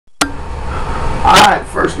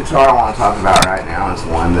First guitar I want to talk about right now is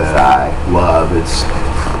one that I love. It's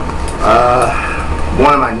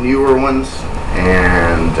one of my newer ones,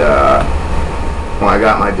 and when I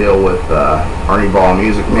got my deal with Ernie Ball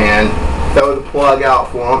Music Man, throw the plug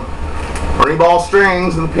out for him. Ernie Ball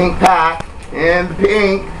strings in the pink pack, and the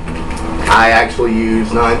pink. I actually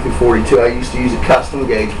use 9 through 42. I used to use a custom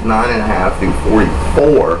gauge of 9.5 through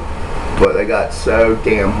 44, but they got so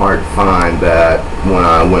damn hard to find that when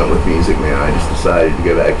I went with Music Man, I just decided to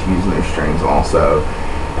go back to using those strings also.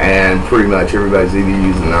 And pretty much everybody's either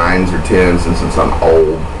using 9s or 10s, and since I'm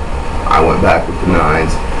old, I went back with the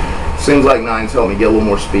 9s. Seems like 9s help me get a little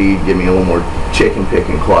more speed, give me a little more chicken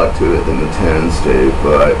picking cluck to it than the 10s do,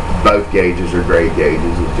 but both gauges are great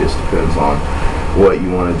gauges. It just depends on what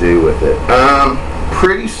you want to do with it.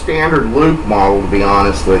 Pretty standard loop model, to be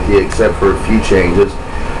honest with you, except for a few changes.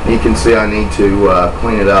 You can see I need to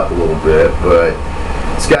clean it up a little bit, but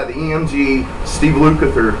it's got the EMG Steve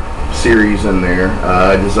Lukather series in there,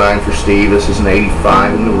 designed for Steve. This is an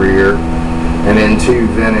 85 in the rear, and then two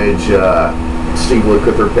vintage Steve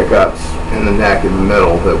Lukather pickups in the neck in the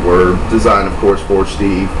middle that were designed, of course, for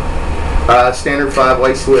Steve. Standard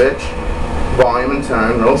 5-way switch, volume and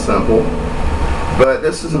tone, real simple. But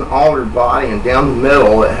this is an altered body, and down the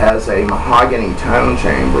middle it has a mahogany tone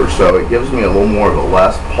chamber, so it gives me a little more of a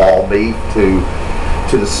Les Paul beat to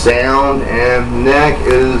the sound. And the neck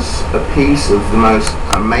is a piece of the most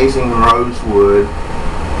amazing rosewood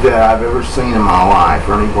that I've ever seen in my life.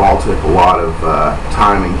 Ernie Ball took a lot of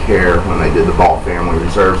time and care when they did the Ball Family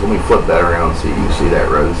Reserves. Let me flip that around so you can see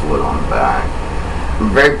that rosewood on the back.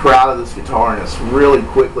 I'm very proud of this guitar, and it's really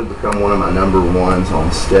quickly become one of my #1s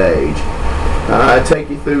on stage. I take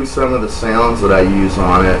you through some of the sounds that I use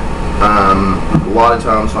on it. A lot of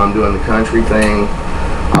times when I'm doing the country thing,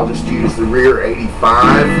 I'll just use the rear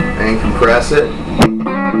 85 and compress it.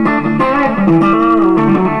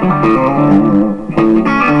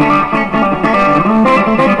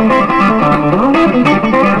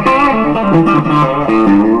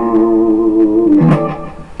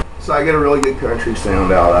 So I get a really good country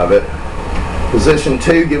sound out of it. Position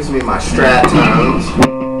 2 gives me my strat tones.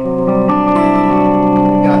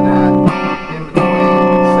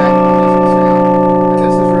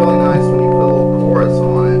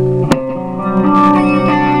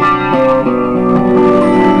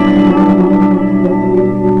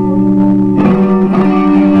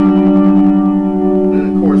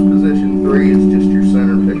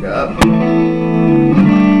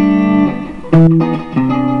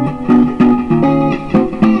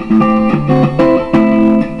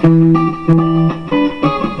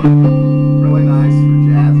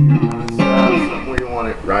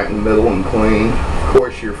 Right in the middle and clean. Of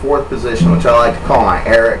course, your 4th position, which I like to call my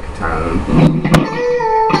Eric tone.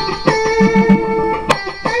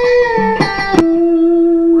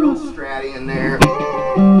 Real stratty in there.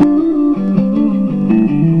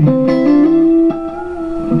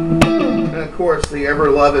 And of course, the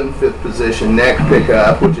ever-loving 5th position neck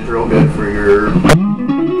pickup, which is real good for your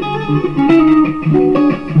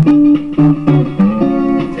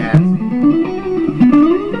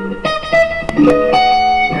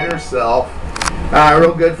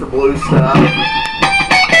real good for blues stuff.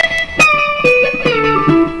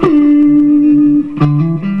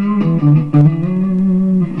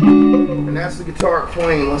 And that's the guitar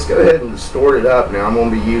clean. Let's go ahead and distort it up now. I'm going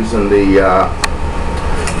to be using the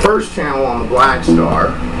first channel on the Black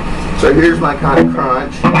Star. So here's my kind of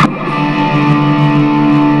crunch.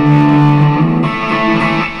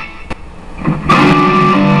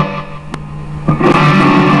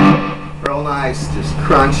 Real nice, just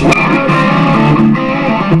crunchy.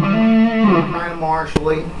 Kind of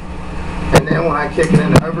marshally, and then when I kick it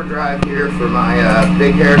into overdrive here for my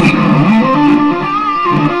big hair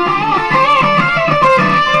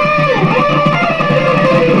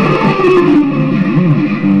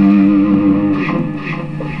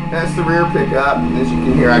that's the rear pickup, and as you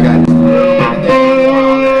can hear, I got just a little bit of dance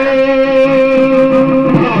on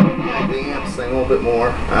there. The amps sing a little bit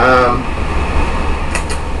more.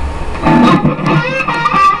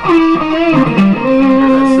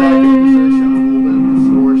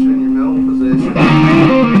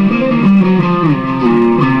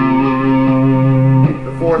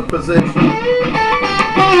 Position,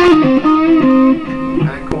 and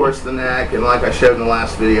of course the neck, and like I showed in the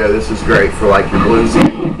last video, this is great for like your bluesy.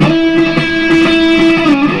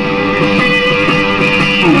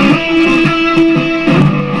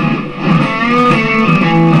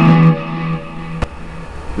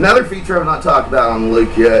 Another feature I've not talked about on the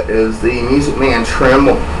Luke yet is the Music Man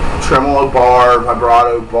tremolo bar,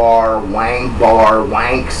 vibrato bar,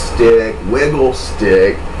 wang stick, wiggle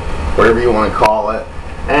stick, whatever you want to call it.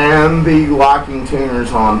 and the locking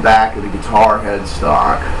tuners on back of the guitar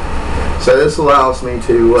headstock. So this allows me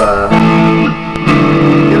to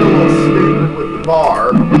get a little stupid with the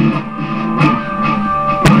bar.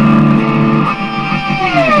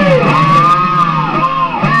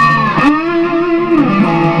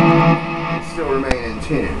 Still remain in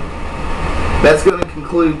tune. That's going to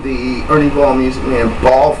conclude the Ernie Ball Music Man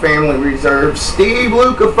Ball Family Reserve Steve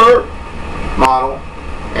Lukather model.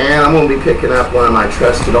 And I'm going to be picking up one of my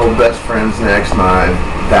trusted old best friends next, my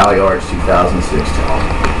Valley Arts 2006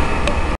 tone.